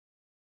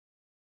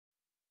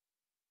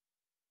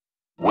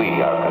We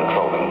are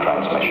controlling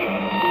transmission.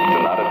 Do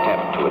not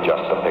attempt to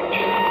adjust the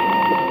picture.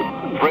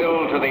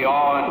 Thrill to the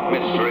awe and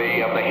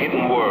mystery of the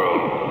hidden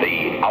world,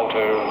 the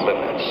outer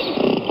limits.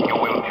 You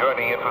will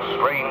journey into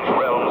strange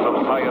realms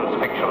of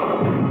science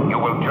fiction. You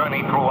will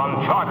journey through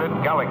uncharted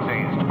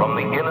galaxies from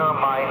the inner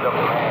mind of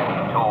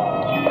man to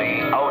the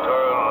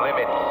outer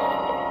limits.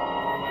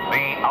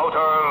 The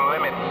outer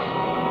limits.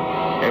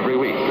 Every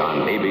week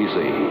on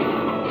ABC.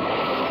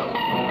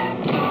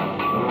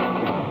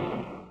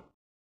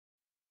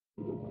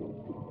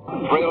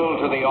 Thrill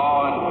to the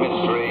awe and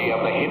mystery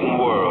of the hidden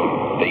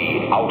world,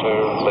 the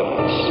outer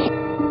limits.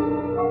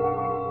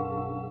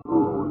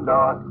 Do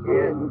not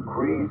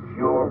increase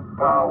your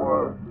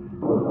power.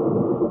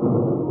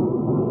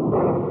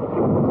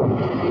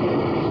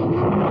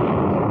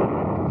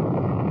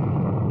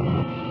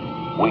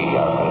 We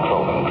are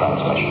controlling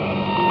transmission.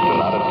 Do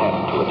not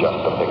attempt to adjust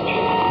the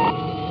picture.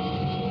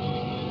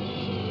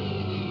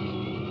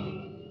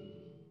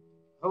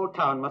 The whole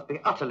town must be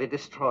utterly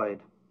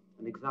destroyed.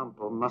 An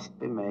example must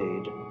be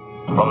made.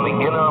 From the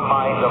inner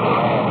mind of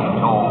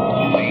man to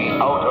the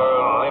outer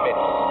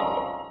limits.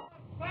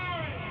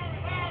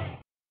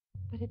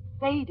 But it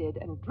faded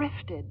and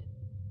drifted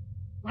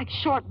like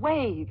short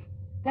wave.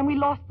 Then we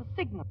lost the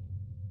signal.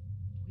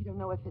 We don't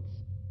know if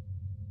it's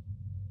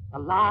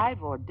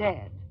alive or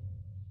dead.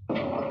 The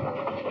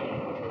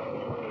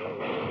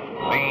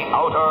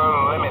outer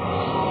limits.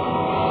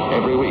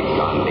 Every week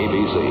on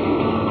ABC.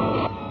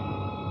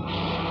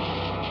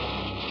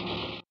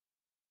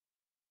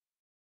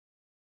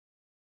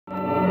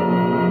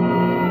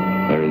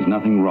 There is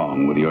nothing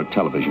wrong with your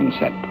television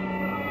set.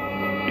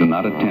 Do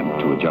not attempt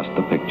to adjust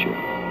the picture.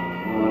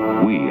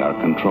 We are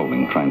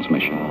controlling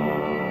transmission.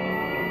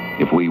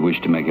 If we wish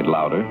to make it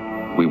louder,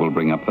 we will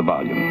bring up the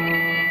volume.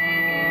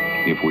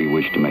 If we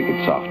wish to make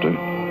it softer,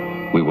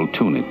 we will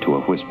tune it to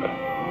a whisper.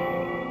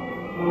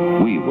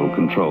 We will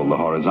control the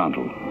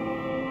horizontal.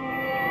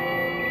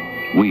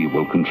 We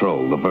will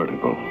control the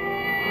vertical.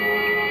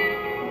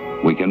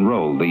 We can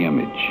roll the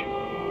image,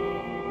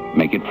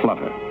 make it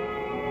flutter.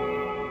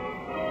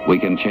 We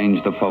can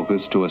change the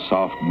focus to a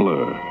soft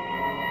blur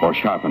or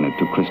sharpen it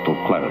to crystal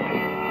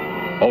clarity.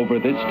 Over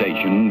this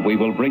station, we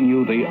will bring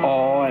you the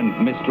awe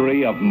and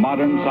mystery of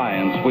modern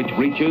science, which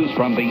reaches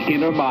from the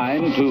inner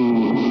mind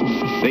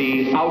to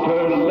the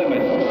outer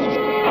limits.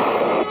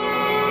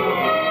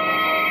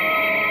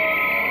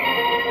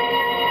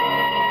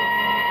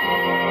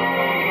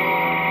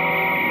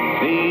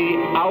 The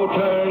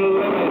outer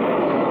limits.